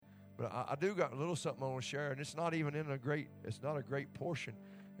But I do got a little something I want to share, and it's not even it's not a great portion,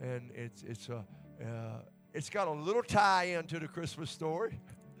 and it's got a little tie-in to the Christmas story.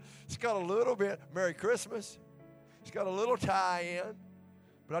 It's got a little bit, Merry Christmas. It's got a little tie-in,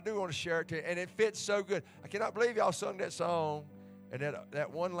 but I do want to share it to you, and it fits so good. I cannot believe y'all sung that song, and that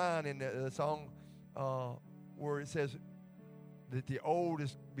one line in the song where it says that the old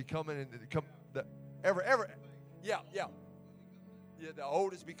is becoming the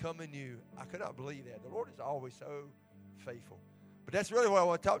old is becoming new. I could not believe that. The Lord is always so faithful. But that's really what I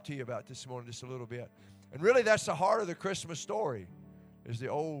want to talk to you about this morning, just a little bit. And really, that's the heart of the Christmas story, is the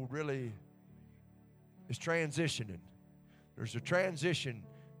old really is transitioning. There's a transition,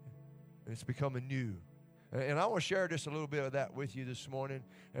 and it's becoming new. And I want to share just a little bit of that with you this morning.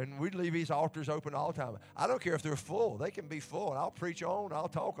 And we leave these altars open all the time. I don't care if they're full. They can be full. And I'll preach on. I'll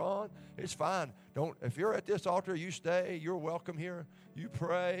talk on. It's fine. If you're at this altar, you stay. You're welcome here. You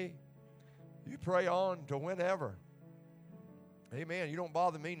pray. You pray on to whenever. Amen. You don't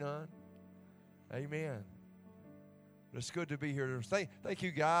bother me none. Amen. It's good to be here. Thank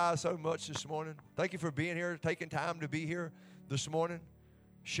you guys so much this morning. Thank you for being here, taking time to be here this morning,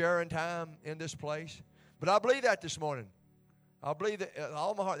 sharing time in this place. But I believe that this morning. I believe that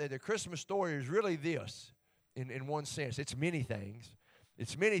all my heart that the Christmas story is really this, in one sense. It's many things.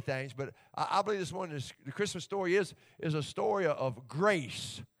 It's many things, but I believe this morning the Christmas story is a story of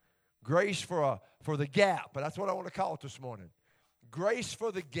grace. Grace for the gap. But that's what I want to call it this morning. Grace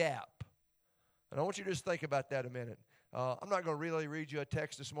for the gap. And I want you to just think about that a minute. I'm not going to really read you a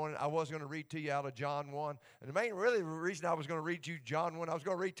text this morning. I was going to read to you out of John 1. And the main reason I was going to read you John 1, I was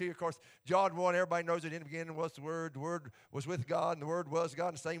going to read to you, of course, John 1. Everybody knows that in the beginning was the Word. The Word was with God, and the Word was God.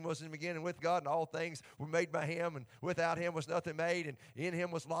 And the same was in the beginning with God, and all things were made by Him. And without Him was nothing made. And in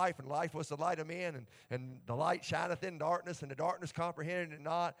Him was life, and life was the light of men. And the light shineth in darkness, and the darkness comprehended it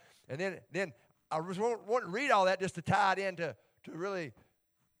not. And then I was wanting to read all that just to tie it into really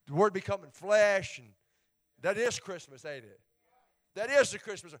the Word becoming flesh. And that is Christmas, ain't it? That is the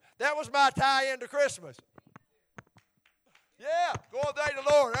Christmas. That was my tie-in to Christmas. Yeah, go on, thank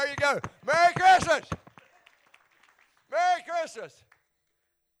the Lord. There you go. Merry Christmas. Merry Christmas.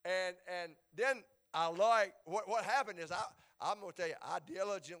 And then I like, what happened is, I'm going to tell you, I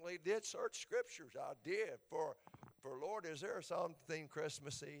diligently did search scriptures. I did. For Lord, is there something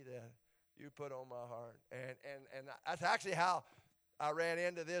Christmassy that you put on my heart? And that's actually how I ran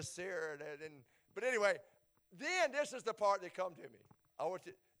into this here. But anyway, then this is the part that come to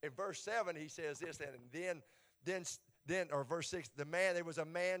me. In verse 7, he says this, and then, or verse 6, there was a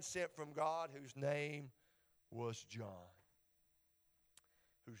man sent from God whose name was John.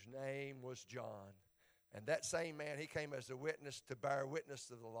 Whose name was John. And that same man, he came as a witness to bear witness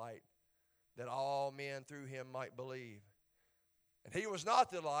to the light, that all men through him might believe. And he was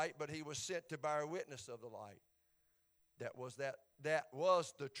not the light, but he was sent to bear witness of the light. That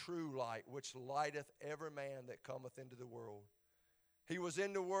was the true light, which lighteth every man that cometh into the world. He was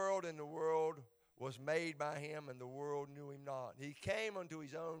in the world, and the world was made by him, and the world knew him not. He came unto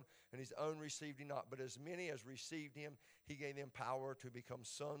his own, and his own received him not. But as many as received him, he gave them power to become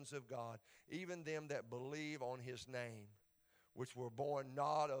sons of God, even them that believe on his name, which were born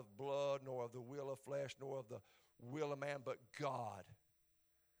not of blood, nor of the will of flesh, nor of the will of man, but God.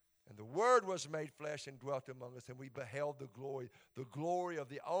 And the Word was made flesh and dwelt among us, and we beheld the glory of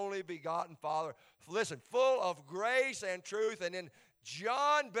the only begotten Father. Listen, full of grace and truth. And then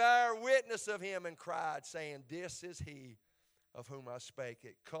John bare witness of him and cried, saying, This is he of whom I spake.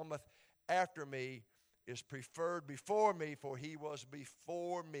 It cometh after me, is preferred before me, for he was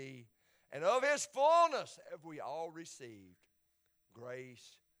before me. And of his fullness have we all received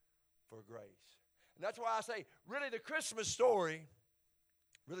grace for grace. And that's why I say, really, the Christmas story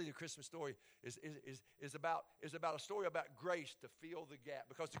is about a story about grace to fill the gap.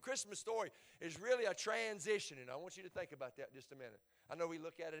 Because the Christmas story is really a transition, and I want you to think about that just a minute. I know we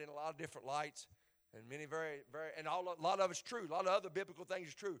look at it in a lot of different lights, and many a lot of it's true. A lot of other biblical things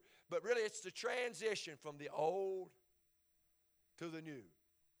is true. But really, it's the transition from the old to the new.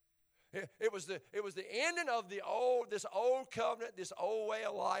 It was the ending of this old covenant, this old way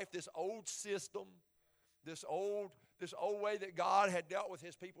of life, this old system, this old way that God had dealt with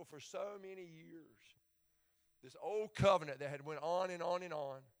his people for so many years. This old covenant that had went on and on and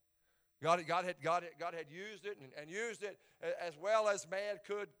on. God had used it and used it as well as man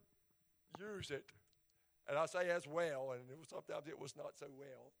could use it. And I say as well, and sometimes it was not so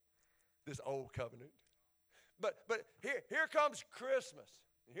well, this old covenant. But here comes Christmas.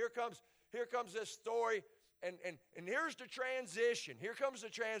 And here comes this story, and here's the transition. Here comes the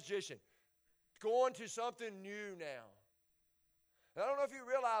transition. Going to something new now. And I don't know if you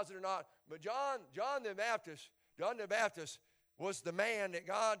realize it or not, but John the Baptist was the man that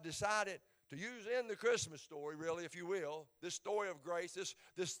God decided to use in the Christmas story, really, if you will, this story of grace,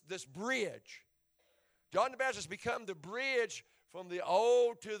 this bridge. John the Baptist become the bridge from the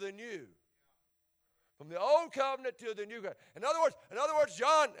old to the new. From the old covenant to the new covenant. In other words,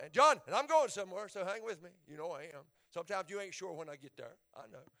 John, and I'm going somewhere, so hang with me. You know I am. Sometimes you ain't sure when I get there. I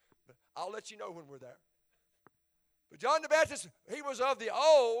know. But I'll let you know when we're there. But John the Baptist, he was of the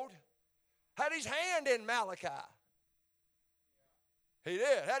old, had his hand in Malachi. He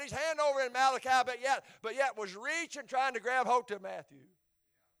did. Had his hand over in Malachi, but yet was reaching, trying to grab hold to Matthew.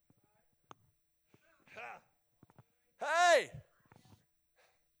 Hey!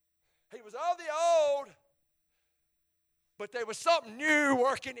 He was of the old, but there was something new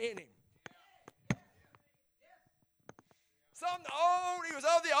working in him. Something old. He was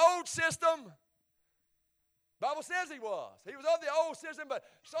of the old system. Bible says he was. He was of the old system, but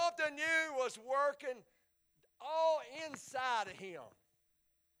something new was working all inside of him.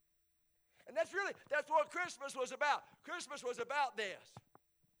 And that's what Christmas was about. Christmas was about this.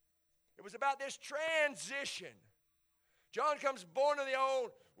 It was about this transition. John comes born of the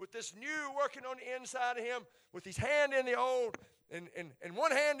old with this new working on the inside of him, with his hand in the old and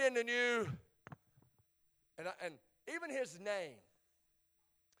one hand in the new. And even his name.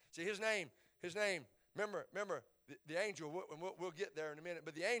 See, his name, remember the angel, we'll get there in a minute,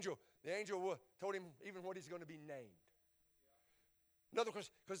 but the angel told him even what he's going to be named. In other words,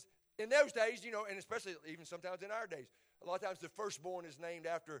 because in those days, and especially even sometimes in our days, a lot of times the firstborn is named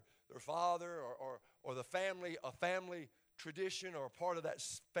after their father or the family, a family tradition or a part of that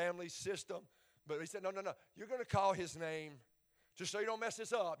family system. But he said, no. You're going to call his name, just so you don't mess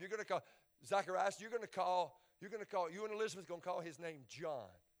this up. You're going to call Zacharias, you and Elizabeth going to call his name John.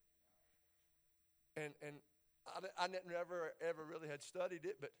 And I never ever really had studied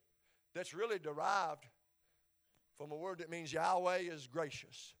it, but that's really derived from a word that means Yahweh is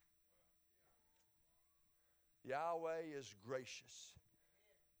gracious. Yahweh is gracious.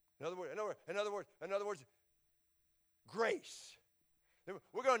 In other words, grace.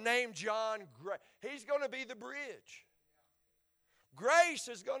 We're going to name John Grace. He's going to be the bridge. Grace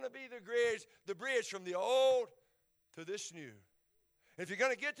is going to be the bridge from the old to this new. If you're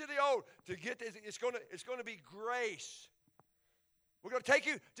going to get to the old, it's going to be grace. We're going to take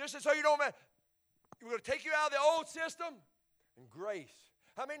you, just so you don't matter, we're going to take you out of the old system and grace.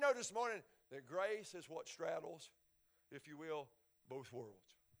 How many know this morning that grace is what straddles, if you will, both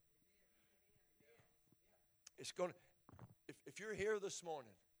worlds? It's going to, if you're here this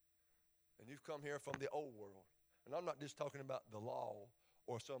morning and you've come here from the old world, and I'm not just talking about the law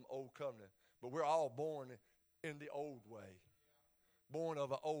or some old covenant, but we're all born in the old way. Born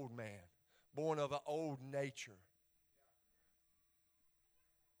of an old man. Born of an old nature.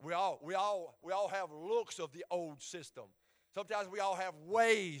 We all have looks of the old system. Sometimes we all have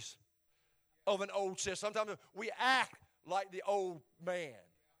ways of an old system. Sometimes we act like the old man.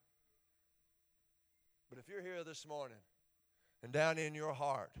 But if you're here this morning and down in your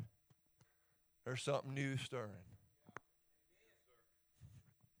heart, there's something new stirring.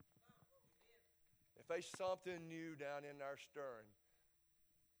 If there's something new down in our stirring,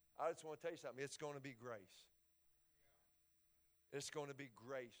 I just want to tell you something. It's going to be grace. It's going to be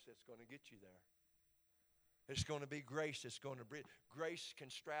grace that's going to get you there. It's going to be grace that's going to bridge. Grace can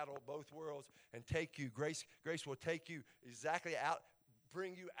straddle both worlds and take you. Grace will take you exactly out,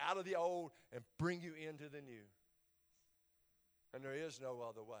 bring you out of the old and bring you into the new. And there is no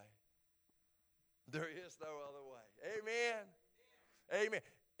other way. There is no other way. Amen. Amen.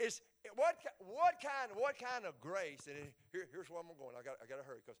 What kind of grace? And here's where I'm going. I got to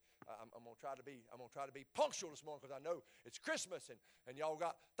hurry because I'm gonna try to be punctual this morning because I know it's Christmas and y'all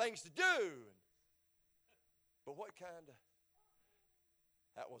got things to do. But what kind of?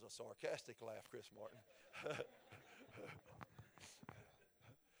 That was a sarcastic laugh, Chris Martin.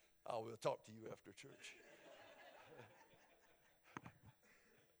 I will talk to you after church.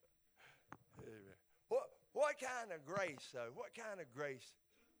 Amen. What kind of grace, though? What kind of grace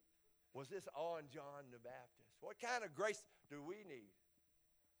was this on John the Baptist? What kind of grace do we need?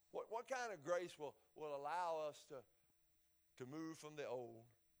 What kind of grace will allow us to move from the old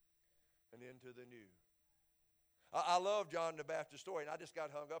and into the new? I love John the Baptist story, and I just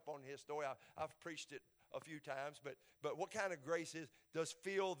got hung up on his story. I've preached it a few times, but what kind of grace does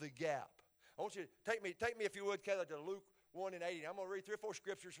fill the gap? I want you to take me if you would, Kelly, to Luke 1:80. I'm going to read 3 or 4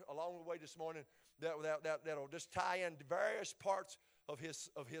 scriptures along the way this morning that'll just tie in various parts of his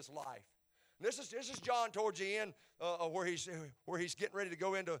life. And this is John towards the end where he's getting ready to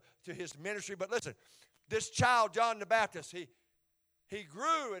go into his ministry. But listen, this child, John the Baptist, he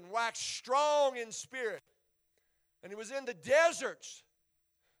grew and waxed strong in spirit. And he was in the deserts,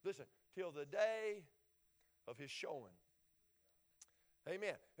 listen, till the day of his showing.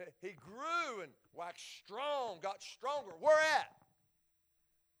 Amen. He grew and waxed strong, got stronger. Where at?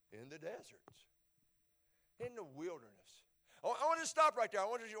 In the deserts. In the wilderness. I want to stop right there. I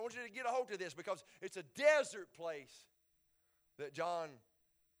want you to get a hold of this, because it's a desert place that John,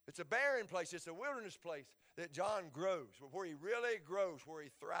 it's a barren place, it's a wilderness place that John grows, where he really grows, where he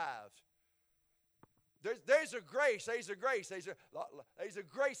thrives. There's a grace that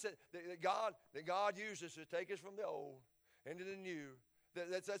God uses to take us from the old into the new.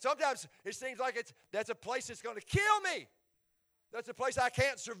 That sometimes it seems like that's a place that's going to kill me. That's a place I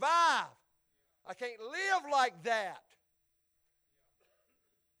can't survive. I can't live like that.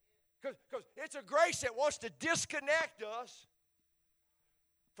 Because it's a grace that wants to disconnect us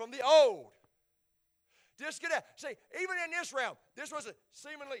from the old. Disconnect. See, even in this realm, this was a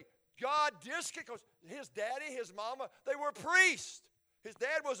seemingly God disconnect, because his daddy, his mama, they were priests. His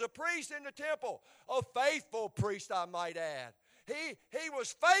dad was a priest in the temple, a faithful priest, I might add. He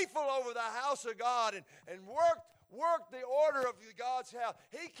was faithful over the house of God and worked the order of God's house.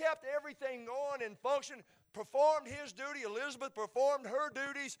 He kept everything going and functioning, performed his duty. Elizabeth performed her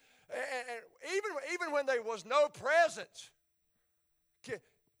duties. And even when there was no presence,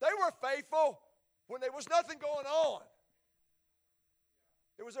 they were faithful when there was nothing going on.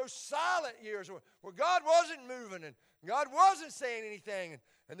 It was those silent years where God wasn't moving and God wasn't saying anything,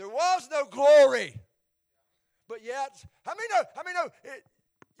 and there was no glory. But yet, how many know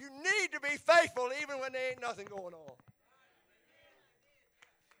you need to be faithful even when there ain't nothing going on?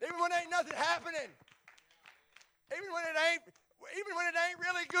 Even when there ain't nothing happening. Even when it ain't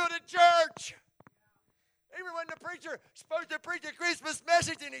really good at church. Even when the preacher supposed to preach a Christmas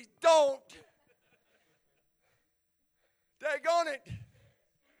message and he don't. Daggone it.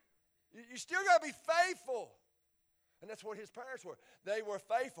 You still got to be faithful. And that's what his parents were. They were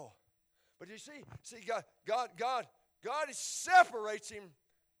faithful. But you see God separates him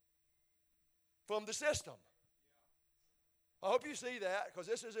from the system. I hope you see that, because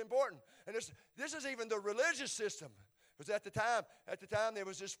this is important. And this is even the religious system. Because at the time there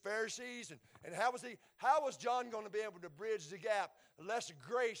was this Pharisees, and how was John going to be able to bridge the gap unless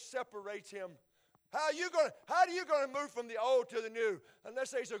grace separates him? How are you going to move from the old to the new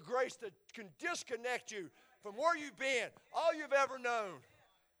unless there's a grace that can disconnect you from where you've been, all you've ever known?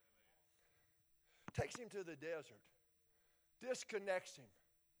 Takes him to the desert, disconnects him,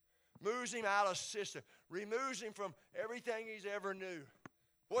 moves him out of system, removes him from everything he's ever knew.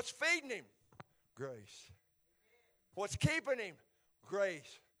 What's feeding him? Grace. What's keeping him?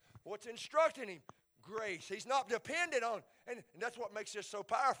 Grace. What's instructing him? Grace. He's not dependent on, and that's what makes this so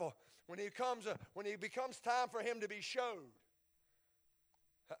powerful. When he becomes time for him to be showed.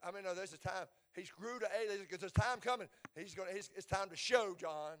 I mean, no, there's a time. He's grew to age. There's time coming. It's time to show,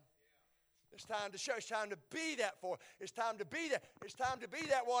 John. It's time to show. It's time to be that for. It's time to be that. It's time to be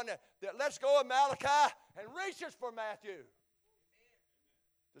that one that lets go of Malachi and reaches for Matthew.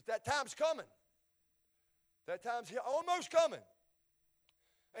 That time's coming. That time's almost coming.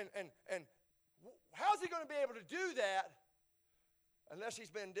 And how's he going to be able to do that unless he's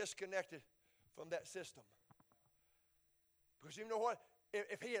been disconnected from that system? Because you know what?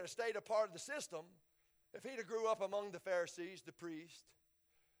 If he had stayed a part of the system, if he'd have grew up among the Pharisees, the priests,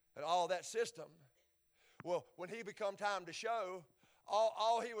 and all that system, well, when he become time to show,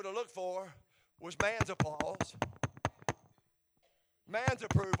 all he would have looked for was man's applause, man's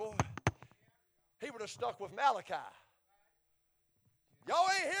approval. He would have stuck with Malachi. Y'all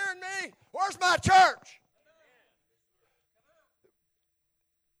ain't hearing me? Where's my church?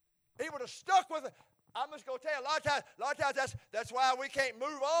 He would have stuck with it. I'm just going to tell you, a lot of times that's why we can't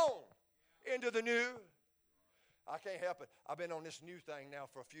move on into the new. I can't help it. I've been on this new thing now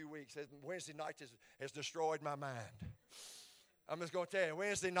for a few weeks. Wednesday night has destroyed my mind. I'm just going to tell you,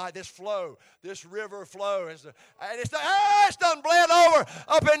 Wednesday night, this river flow, and it's done bled over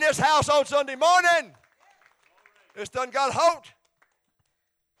up in this house on Sunday morning. It's done got hot.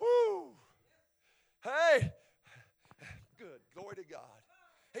 Woo. Hey, good, glory to God.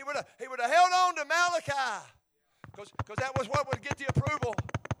 He would have held on to Malachi, because that was what would get the approval.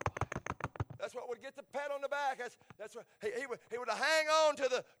 That's what would get the pat on the back. That's what he would have hang on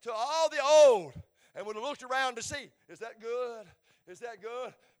to all the old, and would have looked around to see, is that good? Is that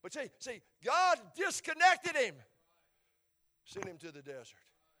good? But see, God disconnected him, sent him to the desert,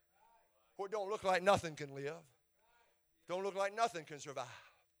 where it don't look like nothing can live, don't look like nothing can survive.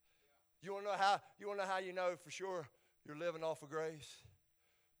 You want to know how you know for sure you're living off of grace?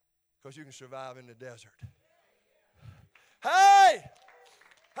 Because you can survive in the desert. Hey!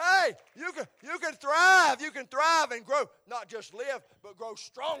 Hey, you can thrive. You can thrive and grow. Not just live, but grow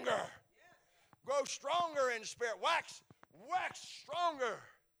stronger. Grow stronger in the Spirit. Wax stronger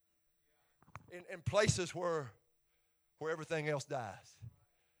in places where everything else dies.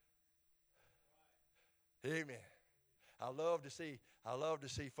 Amen. I love to see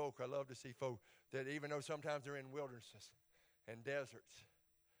folk that even though sometimes they're in wildernesses and deserts,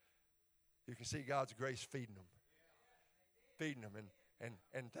 you can see God's grace feeding them.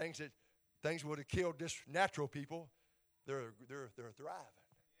 And things would have killed just natural people, they're thriving.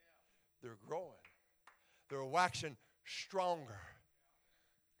 They're growing. They're waxing stronger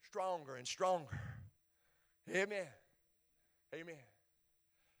and stronger. Amen. Amen.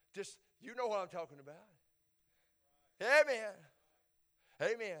 Just, you know what I'm talking about. Amen.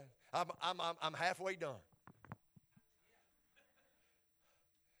 Amen. I'm halfway done.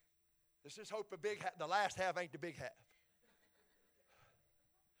 Let's just hope the last half ain't the big half.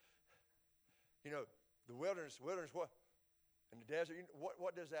 You know, the wilderness, what? In the desert,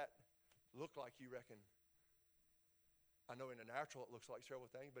 what does that look like, you reckon? I know in the natural it looks like several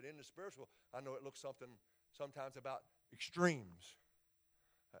things, but in the spiritual, I know it looks sometimes about extremes.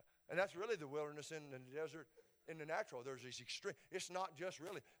 And that's really the wilderness in the desert. In the natural, there's these extreme. It's not just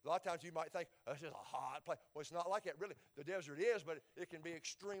really. A lot of times you might think, oh, this is a hot place. Well, it's not like that really. The desert is, but it can be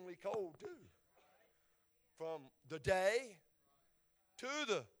extremely cold too. From the day to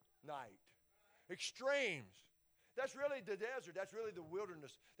the night. Extremes. That's really the desert. That's really the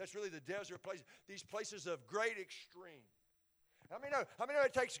wilderness. That's really the desert place. These places of great extreme. How many know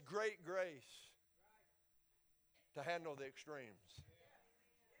it takes great grace to handle the extremes?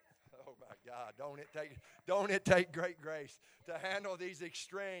 Oh my God, don't it take great grace to handle these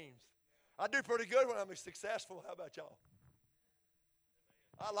extremes? I do pretty good when I'm successful. How about y'all?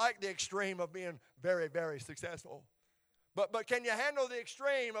 I like the extreme of being very, very successful. But can you handle the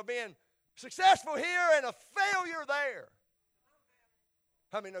extreme of being successful here and a failure there?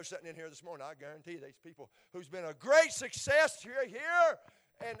 How many know sitting in here this morning, I guarantee these people who's been a great success here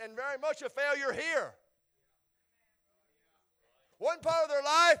and very much a failure here. One part of their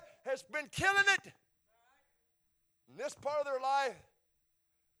life has been killing it. And this part of their life,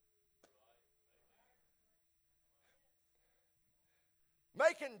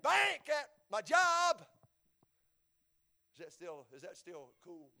 making bank at my job. Is that still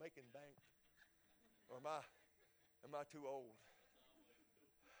cool, making bank? Or am I too old?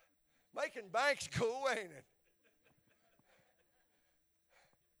 Making bank's cool, ain't it?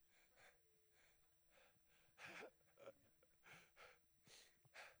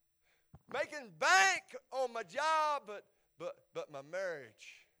 Making bank on my job, but my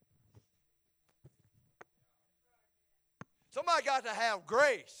marriage. Somebody got to have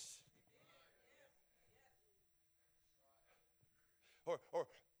grace. Or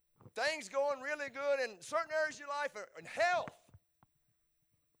things going really good in certain areas of your life, or in health.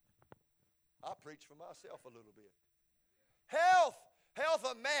 I preach for myself a little bit. Health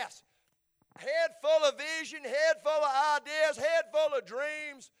a mess. Head full of vision, head full of ideas, head full of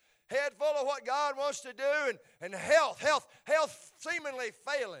dreams. Head full of what God wants to do, and health seemingly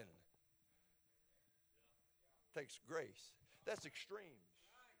failing. Takes grace. That's extremes.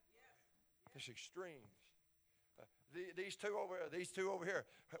 It's extremes. These two over here.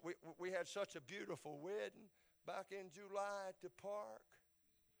 We had such a beautiful wedding back in July at the park.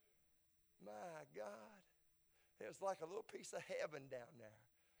 My God, it was like a little piece of heaven down there.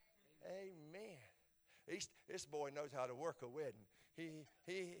 Amen. This boy knows how to work a wedding.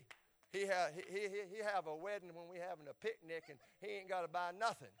 He have a wedding when we having a picnic, and he ain't got to buy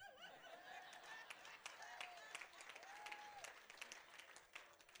nothing.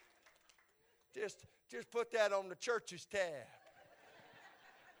 Just put that on the church's tab.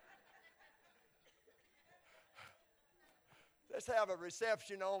 Let's have a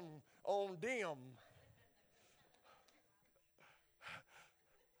reception on them.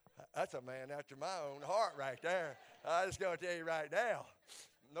 That's a man after my own heart right there. I just going to tell you right now.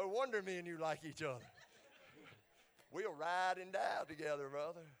 No wonder me and you like each other. We'll ride and die together,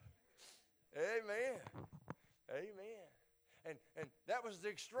 brother. Amen. Amen. And that was the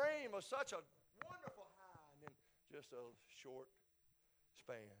extreme of such a wonderful high and then just a short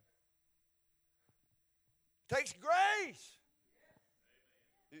span. Takes grace.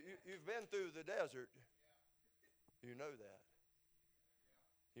 You've been through the desert. You know that.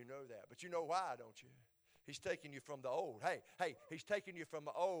 You know that. But you know why, don't you? He's taking you from the old. Hey, he's taking you from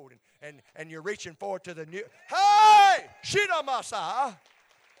the old and you're reaching forward to the new. Hey! Shidamasa.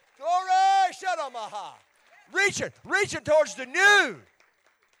 Glory! Shadamaha. Reaching towards the new.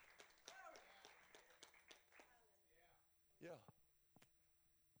 Yeah.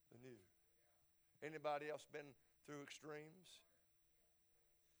 The new. Anybody else been through extremes?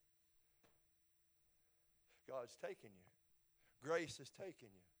 God's taking you. Grace is taking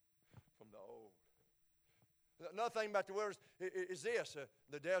you from the old. Another thing about the wilderness is this,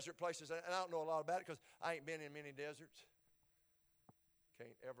 the desert places, and I don't know a lot about it because I ain't been in many deserts. Can't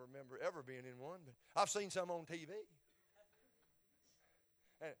ever remember ever being in one, but I've seen some on TV.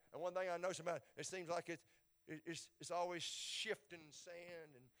 And one thing I notice about it seems like it's always shifting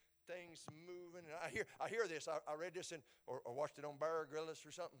sand and things moving. And I hear this. I read this or watched it on Bear Grylls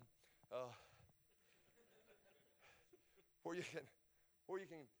or something, where you can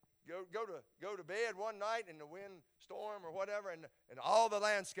go to bed one night in the wind storm or whatever, and all the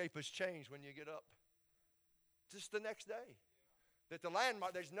landscape has changed when you get up. Just the next day. That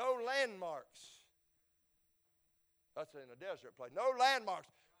there's no landmarks. That's in a desert place. No landmarks.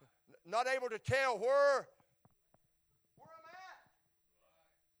 Not able to tell where I'm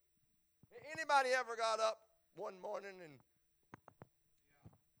at. Anybody ever got up one morning and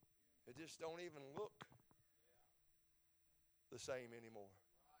it just don't even look the same anymore?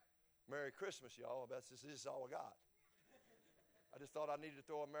 Merry Christmas, y'all. This is all I got. I just thought I needed to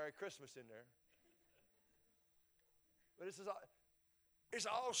throw a Merry Christmas in there. But it's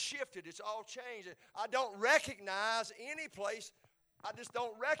all shifted. It's all changed. I don't recognize any place. I just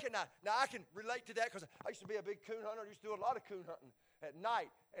don't recognize. Now, I can relate to that because I used to be a big coon hunter. I used to do a lot of coon hunting at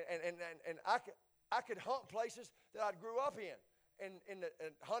night. And I could hunt places that I grew up in and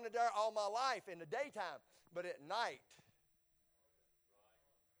hunted there all my life in the daytime. But at night,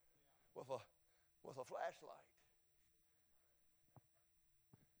 with a flashlight.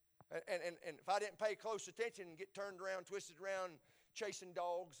 And if I didn't pay close attention and get turned around, twisted around, chasing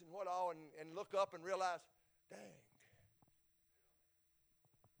dogs and what all, and look up and realize, dang,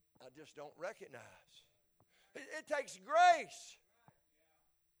 I just don't recognize. It takes grace.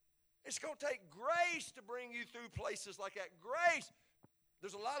 It's going to take grace to bring you through places like that. Grace.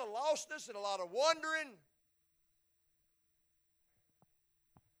 There's a lot of lostness and a lot of wandering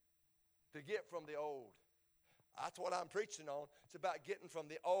to get from the old. That's what I'm preaching on. It's about getting from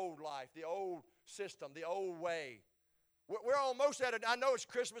the old life, the old system, the old way. We're almost at it. I know it's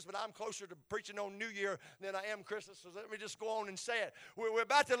Christmas, but I'm closer to preaching on New Year than I am Christmas, so let me just go on and say it. We're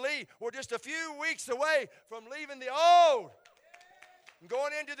about to leave. We're just a few weeks away from leaving the old and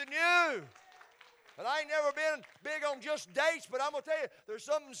going into the new. And I ain't never been big on just dates, but I'm going to tell you, there's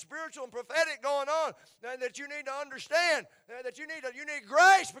something spiritual and prophetic going on that you need to understand, that you need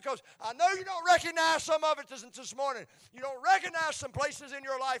grace, because I know you don't recognize some of it this morning. You don't recognize some places in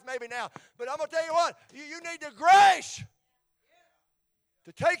your life maybe now, but I'm going to tell you what, you need the grace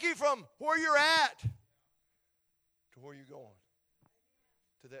to take you from where you're at to where you're going,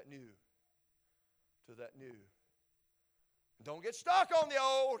 to that new, Don't get stuck on the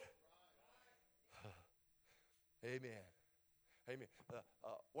old. Amen. Amen.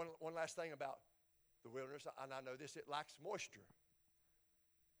 One last thing about the wilderness, and I know this, it lacks moisture.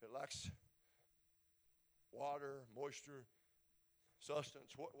 It lacks water, moisture,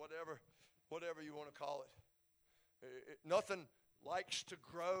 sustenance, whatever you want to call it. Nothing likes to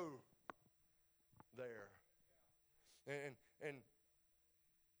grow there. And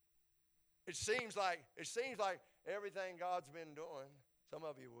it seems like everything God's been doing, some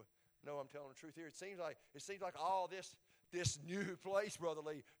of you would know I'm telling the truth here. It seems like all this new place, Brother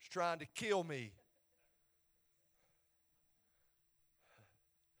Lee, is trying to kill me.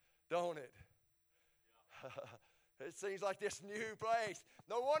 Don't it? It seems like this new place.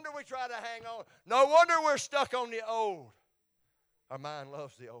 No wonder we try to hang on. No wonder we're stuck on the old. Our mind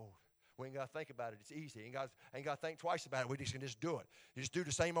loves the old. We ain't got to think about it. It's easy. Ain't got to think twice about it. We just can just do it. You just do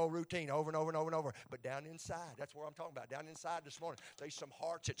the same old routine over and over and over and over. But down inside, that's what I'm talking about. Down inside this morning, there's some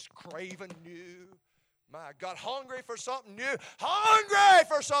hearts that's craving new. My God, hungry for something new. Hungry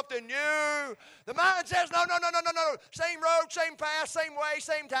for something new. The mind says, no. Same road, same path, same way,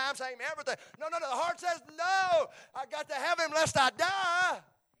 same time, same everything. No. The heart says, no. I got to have him lest I die.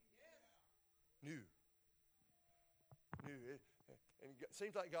 New. And it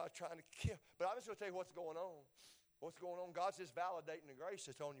seems like God's trying to kill. But I'm just going to tell you what's going on. What's going on? God's just validating the grace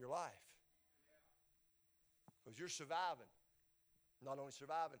that's on your life. Because you're surviving. Not only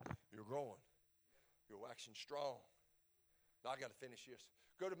surviving, you're growing. You're waxing strong. Now I got to finish this.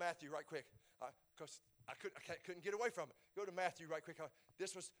 Go to Matthew right quick, because I couldn't get away from it. Go to Matthew right quick.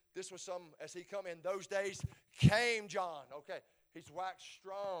 This was some, as he come in those days, came John. Okay, he's waxed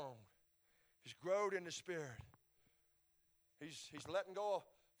strong. He's growed in the Spirit. He's letting go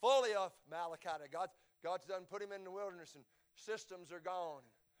fully of Malachi. God's done put him in the wilderness, and systems are gone.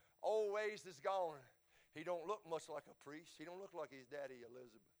 Old ways is gone. He don't look much like a priest. He don't look like his daddy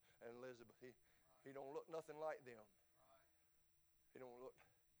Elizabeth. He don't look nothing like them. He don't look.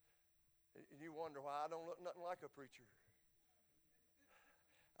 And you wonder why I don't look nothing like a preacher.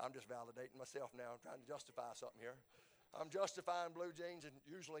 I'm just validating myself now. I'm trying to justify something here. I'm justifying blue jeans and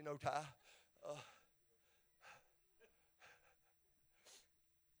usually no tie.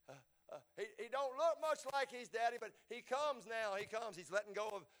 He don't look much like his daddy, but he comes now. He comes. He's letting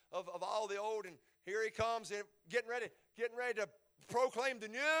go of all the old, and here he comes and getting ready to proclaim the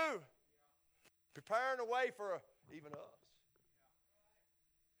new, preparing the way for even us.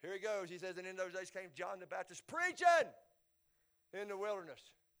 Here he goes. He says, and in those days came John the Baptist preaching in the wilderness.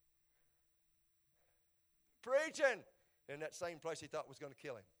 Preaching in that same place he thought was going to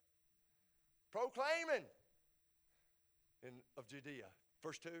kill him. Proclaiming of Judea.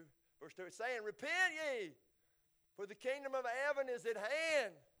 Verse 2, it's saying, repent ye, for the kingdom of heaven is at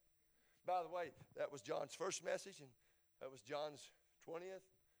hand. By the way, that was John's first message, and that was John's 20th,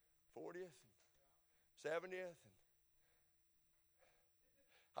 40th, 70th.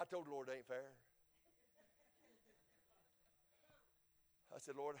 I told the Lord it ain't fair. I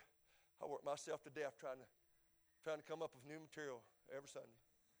said, Lord, I work myself to death trying to come up with new material every Sunday.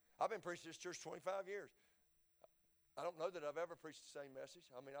 I've been preaching this church 25 years. I don't know that I've ever preached the same message.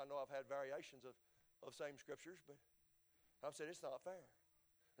 I mean, I know I've had variations of same scriptures, but I've said it's not fair.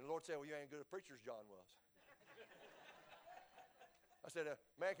 And the Lord said, well, you ain't good a preacher as John was. I said, a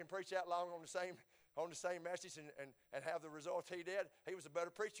man can preach that long on the same message and have the results he did. He was a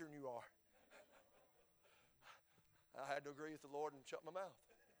better preacher than you are. I had to agree with the Lord and shut my mouth.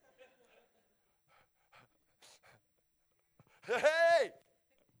 Hey!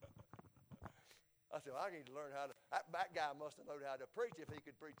 I said, well, I need to learn how to. That guy must have known how to preach if he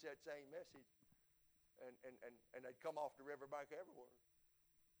could preach that same message. And they'd come off the riverbank everywhere.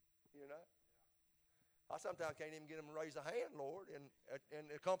 You know? I sometimes can't even get him to raise a hand, Lord, in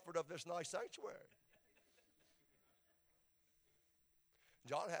the comfort of this nice sanctuary.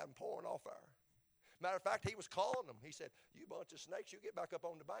 John had them pouring off there. Matter of fact, he was calling them. He said, you bunch of snakes, you get back up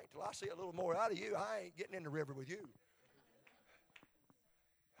on the bank. Till I see a little more out of you, I ain't getting in the river with you.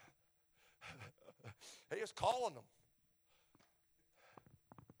 He was calling them.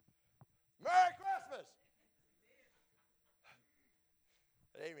 Merry Christmas!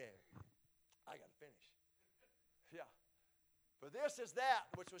 Amen. I got to finish. Yeah. For this is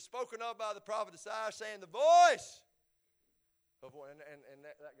that which was spoken of by the prophet Isaiah, saying, the voice of one. And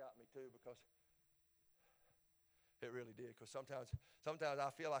that got me too, because it really did. Because sometimes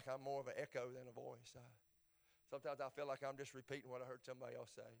I feel like I'm more of an echo than a voice. Sometimes I feel like I'm just repeating what I heard somebody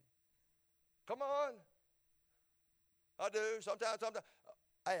else say. Come on. I do. Sometimes.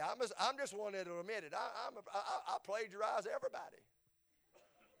 Hey, I'm just one that'll admit it. I plagiarize everybody.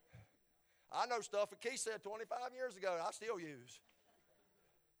 I know stuff that Keith said 25 years ago that I still use.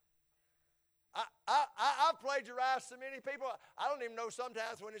 I've plagiarized so many people. I don't even know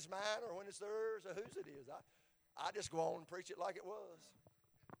sometimes when it's mine or when it's theirs or whose it is. I just go on and preach it like it was.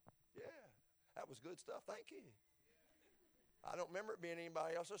 Yeah, that was good stuff. Thank you. I don't remember it being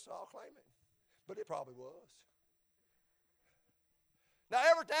anybody else's, so I'll claim it. But it probably was. Now,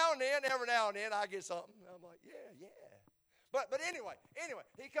 every now and then, I get something. I'm like, yeah. But anyway,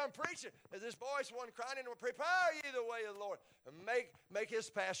 he come preaching. As this voice one crying in, prepare ye the way of the Lord, and make his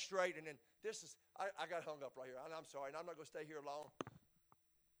path straight. And then this is, I got hung up right here. I'm sorry, and I'm not going to stay here long.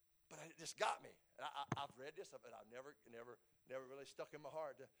 But it just got me. And I've read this, but I've never really stuck in my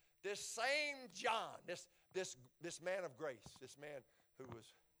heart. This same John, this man of grace, this man who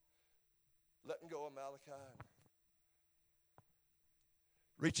was letting go of Malachi,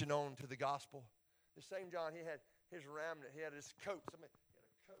 reaching on to the gospel. The same John, he had his remnant. He had his coat. He had a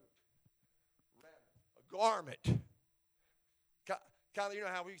coat, remnant, a garment. Kind of, you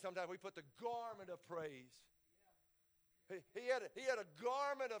know how sometimes we put the garment of praise. He had a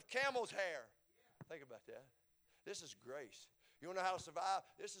garment of camel's hair. Think about that. This is grace. You want to know how to survive?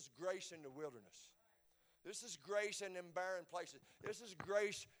 This is grace in the wilderness. This is grace in them barren places. This is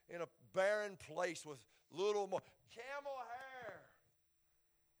grace in a barren place with little more. Camel hair.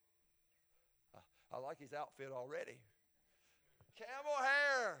 I like his outfit already. Camel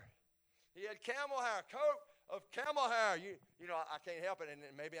hair. He had camel hair, coat of camel hair. You know, I can't help it, and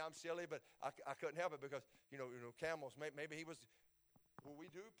maybe I'm silly, but I couldn't help it because, you know, camels, maybe he was, well,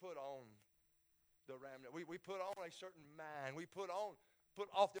 we do put on the remnant. We put on a certain mind. We put off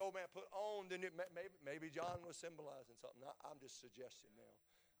the old man, put on the new. Maybe John was symbolizing something. I'm just suggesting now.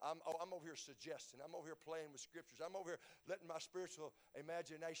 I'm over here suggesting. I'm over here playing with scriptures. I'm over here letting my spiritual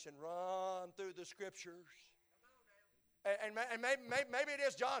imagination run through the scriptures. And maybe it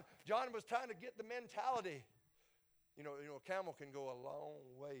is John. John was trying to get the mentality. You know, a camel can go a long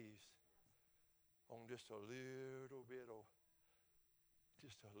ways just a little bit of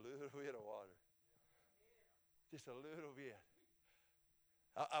water. Just a little bit.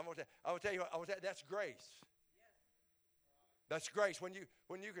 I'm gonna tell you what, that's grace. That's grace. When you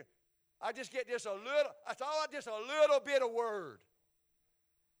can, I just get just a little. That's all. Just a little bit of word.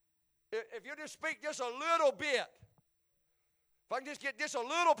 If you just speak just a little bit, if I can just get just a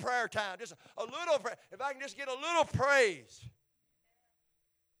little prayer time, just a little prayer, if I can just get a little praise,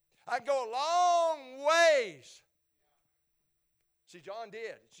 I can go a long ways. See, John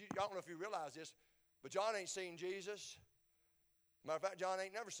did. I don't know if you realize this, but John ain't seen Jesus. Matter of fact, John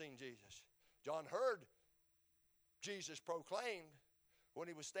ain't never seen Jesus. John heard Jesus proclaimed when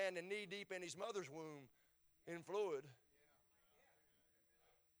he was standing knee deep in his mother's womb in fluid.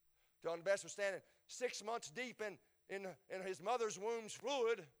 John the Baptist was standing 6 months deep in his mother's womb's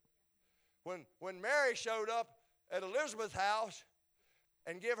fluid when Mary showed up at Elizabeth's house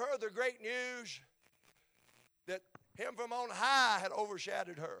and gave her the great news that him from on high had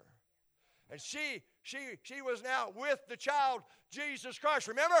overshadowed her. And she was now with the child, Jesus Christ.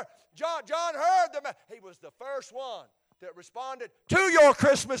 Remember, John heard he was the first one that responded to your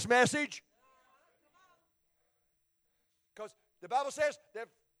Christmas message. Because the Bible says that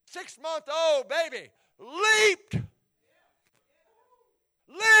 6-month-old baby leaped.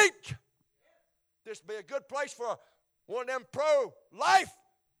 This would be a good place for one of them pro-life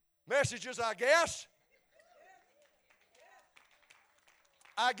messages, I guess.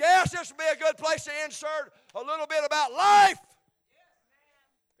 I guess this would be a good place to insert a little bit about life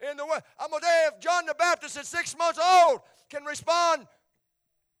in the world. I'm going to tell you, if John the Baptist at 6 months old can respond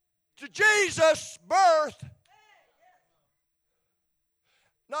to Jesus' birth,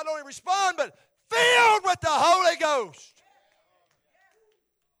 not only respond, but filled with the Holy Ghost,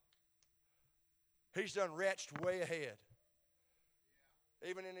 he's done retched way ahead.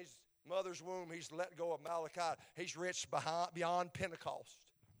 Even in his mother's womb, he's let go of Malachi. He's reached beyond Pentecost.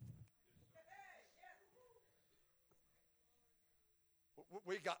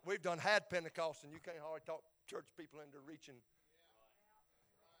 We've done had Pentecost, and you can't hardly talk church people into reaching.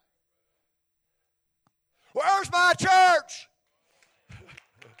 Where's my church?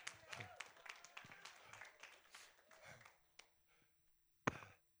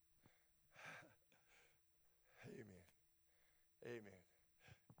 Amen.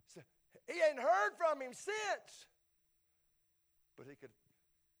 So, he ain't heard from him since. But he could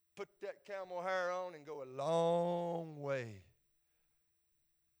put that camel hair on and go a long way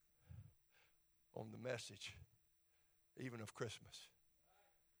on the message, even of Christmas.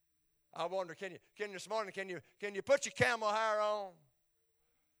 I wonder, can you this morning, can you put your camel hair on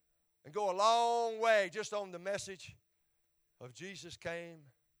and go a long way just on the message of Jesus came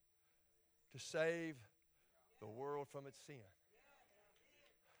to save the world from its sin?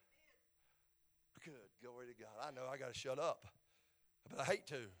 Good, glory to God. I know I got to shut up, but I hate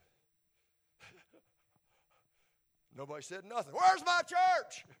to. Nobody said nothing. Where's my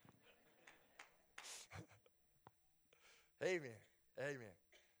church? Amen. Amen.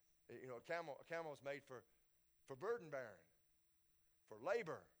 You know, a camel is made for burden bearing, for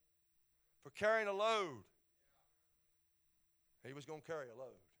labor, for carrying a load. He was going to carry a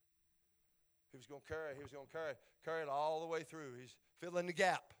load. He was going to carry it all the way through. He's filling the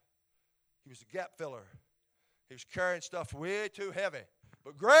gap. He was a gap filler. He was carrying stuff way too heavy.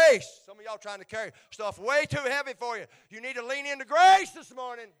 But grace, some of y'all trying to carry stuff way too heavy for you. You need to lean into grace this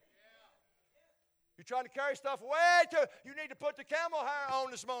morning. You're trying to carry stuff way too, you need to put the camel hair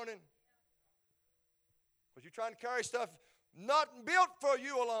on this morning. Because you're trying to carry stuff not built for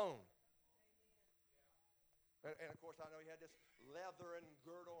you alone. And of course, I know he had this leathern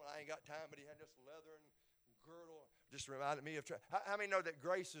girdle. I ain't got time, but he had this leathern girdle. Just reminded me of, how many know that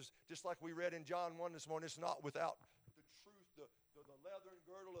grace is, just like we read in John 1 this morning, it's not without the truth, the leathern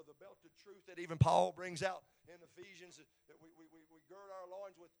girdle of the belt of truth that even Paul brings out in Ephesians, that we gird our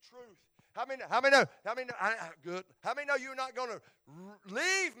loins with truth. How many know, good. How many know you're not going to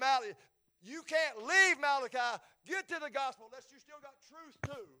leave Malachi? You can't leave Malachi, get to the gospel, unless you still got truth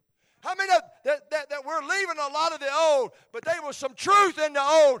too. How many know that we're leaving a lot of the old, but there was some truth in the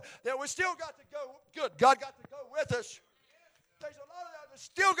old that we still got to go. Good, God got to go with us. There's a lot of that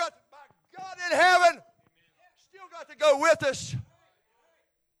still got to, by God in heaven, still got to go with us.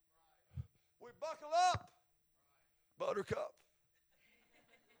 We buckle up, Buttercup.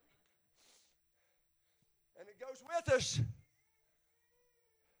 And it goes with us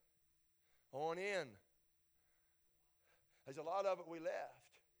on in. There's a lot of it we left.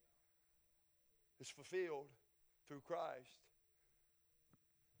 It's fulfilled through Christ.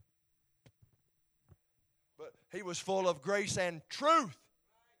 But he was full of grace and truth.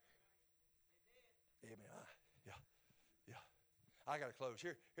 Yeah. I got to close.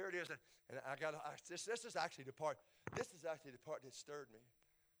 Here it is. And I got this is actually the part. This is actually the part that stirred me.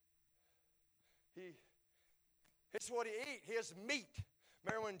 It's what he ate. His meat.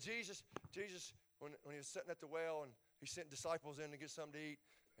 Remember when Jesus, when he was sitting at the well and he sent disciples in to get something to eat,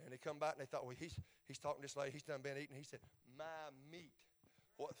 and they come back and they thought, well, he's talking to this lady. He's done been eating. He said, my meat,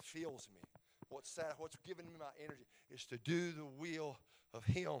 what fills me, what's giving me my energy, is to do the will of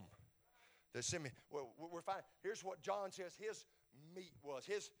Him that sent me. Well, we're fine. Here's what John says his meat was.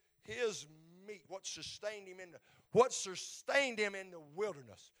 His meat, what sustained him in the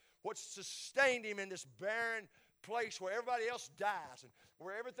wilderness, what sustained him in this barren place where everybody else dies and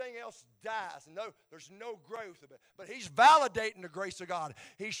where everything else dies and there's no growth of it. But he's validating the grace of God.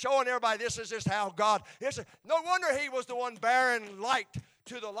 He's showing everybody this is just how God is. No wonder he was the one bearing light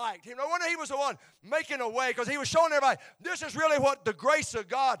to the light. No wonder he was the one making a way, because he was showing everybody this is really what the grace of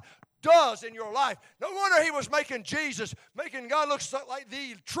God does in your life. No wonder he was making God look like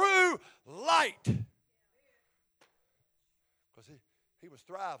the true light. Because he was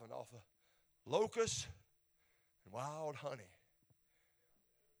thriving off of locusts and wild honey.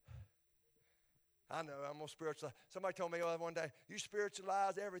 I know, I'm going to spiritualize. Somebody told me one day, you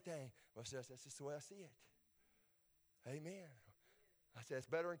spiritualize everything. Well, that's just the way I see it. Amen. I said, it's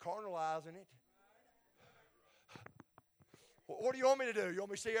better than carnalizing it. What do you want me to do? You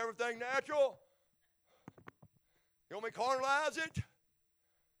want me to see everything natural? You want me to carnalize it?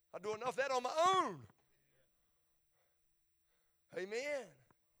 I do enough of that on my own. Amen.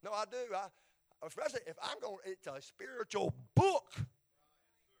 No, I do. Especially if it's a spiritual book.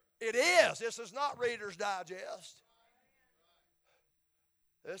 It is. This is not Reader's Digest.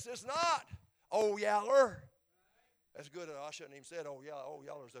 This is not Old Yeller. That's good. I shouldn't even said Old Yeller. Old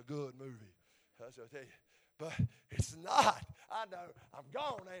Yeller's a good movie. That's what I tell you. But it's not. I know. I'm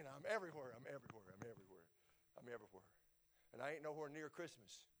gone, ain't I? I'm everywhere. I'm everywhere. And I ain't nowhere near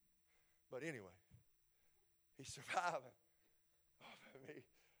Christmas. But anyway, he's surviving off of me.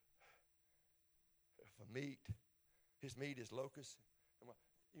 For meat. His meat is locust.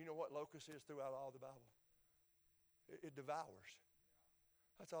 You know what locust is throughout all the Bible? It devours.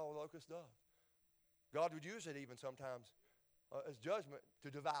 That's all locust does. God would use it even sometimes as judgment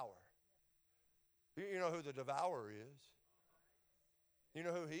to devour. You know who the devourer is. You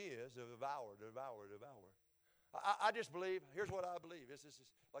know who he is, the devourer. I just believe, here's what I believe. This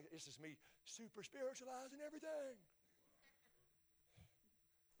is me super spiritualizing everything.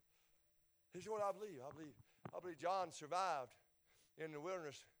 Here's what I believe. I believe John survived in the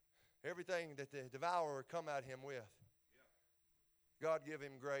wilderness everything that the devourer come at him with. God give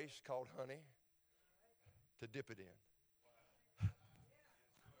him grace called honey to dip it in.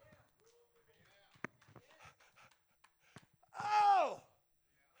 Oh!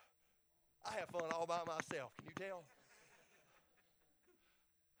 I have fun all by myself. Can you tell?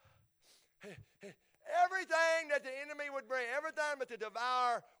 Everything that the enemy would bring, everything that the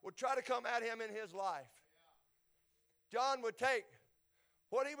devourer would try to come at him in his life, John would take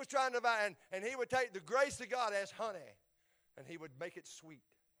what he was trying to buy, and he would take the grace of God as honey, and he would make it sweet.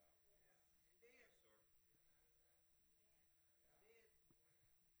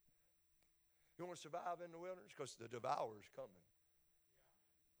 You want to survive in the wilderness? Because the devourer is coming.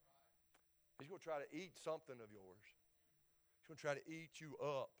 He's going to try to eat something of yours. He's going to try to eat you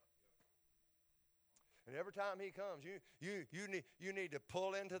up. And every time he comes, you need to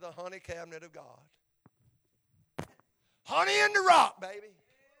pull into the honey cabinet of God. Honey in the rock, baby.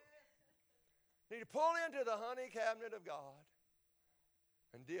 You need to pull into the honey cabinet of God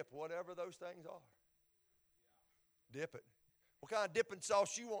and dip whatever those things are. Dip it. What kind of dipping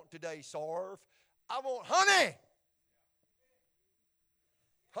sauce you want today, Sarv? I want honey.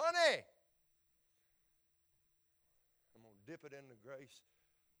 Honey. I'm going to dip it in the grace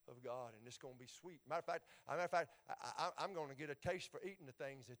of God, and it's going to be sweet. Matter of fact, I'm going to get a taste for eating the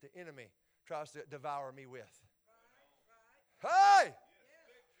things that the enemy tries to devour me with. Hey!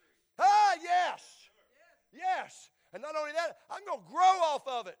 Hey, yes! Yes! And not only that, I'm going to grow off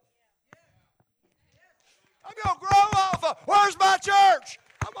of it. I'm going to grow off of it. Where's my church?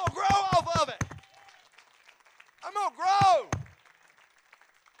 I'm going to grow off of it. I'm going to grow.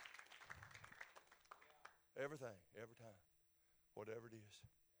 Everything, every time. Whatever it is.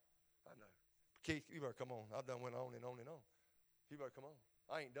 I know. Keith, you better come on. I've done went on and on and on. You better come on.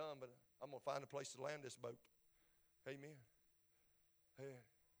 I ain't done, but I'm going to find a place to land this boat. Amen. Yeah.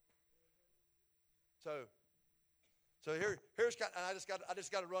 So here's kind of, I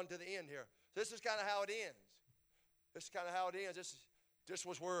just got to run to the end here. This is kind of how it ends. This is kind of how it ends. This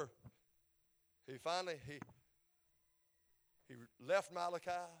was where he finally he left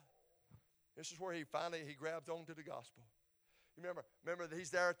Malachi. This is where he grabs onto the gospel. You remember that he's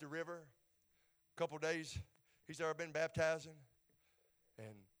there at the river. A couple of days, he's there been baptizing.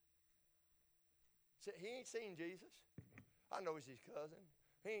 And he ain't seen Jesus. I know he's his cousin.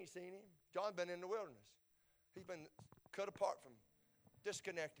 He ain't seen him. John's been in the wilderness. He's been cut apart from,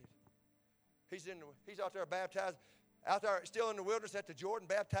 disconnected. He's out there baptizing, out there still in the wilderness at the Jordan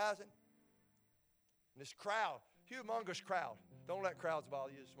baptizing. And this crowd, humongous crowd. Don't let crowds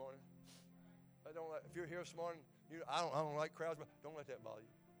bother you this morning. If you're here this morning, I don't like crowds, but don't let that bother you.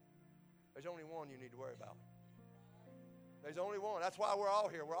 There's only one you need to worry about. There's only one. That's why we're all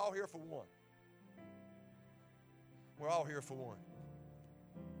here. We're all here for one. We're all here for one.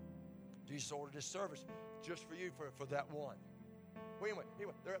 Jesus ordered this service just for you, for that one. Anyway,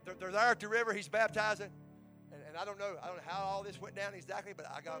 they're there at the river. He's baptizing. And I don't know how all this went down exactly, but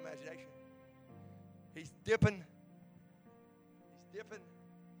I got imagination. He's dipping.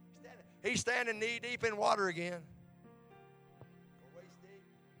 He's standing knee deep in water again. Waist deep.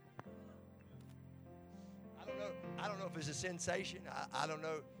 I don't know if it's a sensation. I don't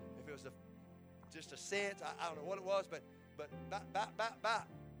know if it was just a sense. I don't know what it was, but back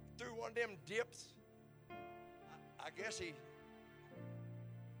through one of them dips. I guess he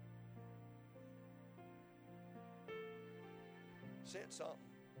sent something.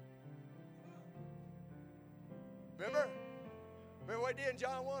 Remember what he did in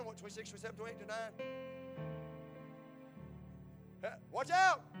John 1, 26, 27, 28, 29? Watch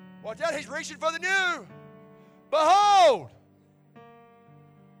out. Watch out. He's reaching for the new. Behold.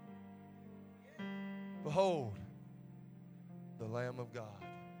 Behold. The Lamb of God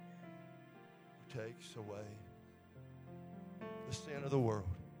who takes away the sin of the world.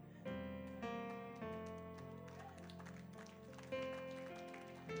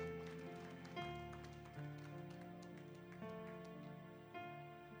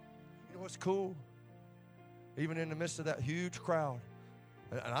 What's cool, even in the midst of that huge crowd,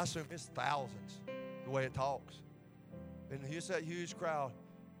 and I assume it's thousands the way it talks, and here's that huge crowd,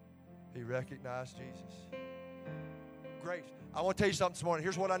 he recognized Jesus. Grace. I want to tell you something this morning.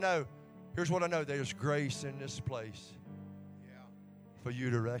 Here's what I know. There's grace in this place for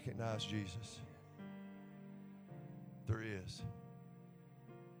you to recognize Jesus. There is.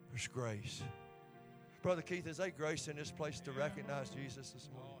 There's grace. Brother Keith, is there grace in this place to recognize Jesus this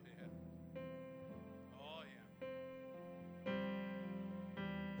morning?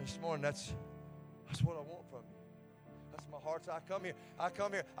 This morning, that's what I want from you. That's my heart. I come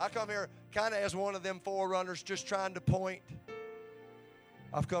here kind of as one of them forerunners just trying to point.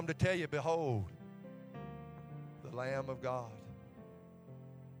 I've come to tell you, behold, the Lamb of God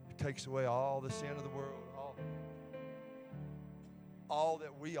who takes away all the sin of the world, all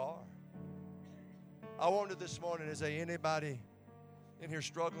that we are. I wonder this morning, is there anybody in here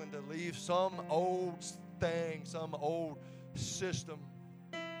struggling to leave some old thing, some old system,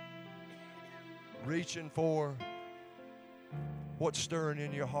 reaching for what's stirring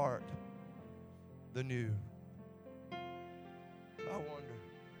in your heart, the new? I wonder.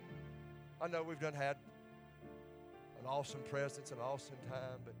 I know we've had an awesome presence, an awesome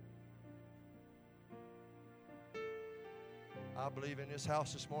time, but I believe in this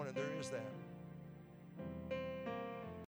house this morning there is that.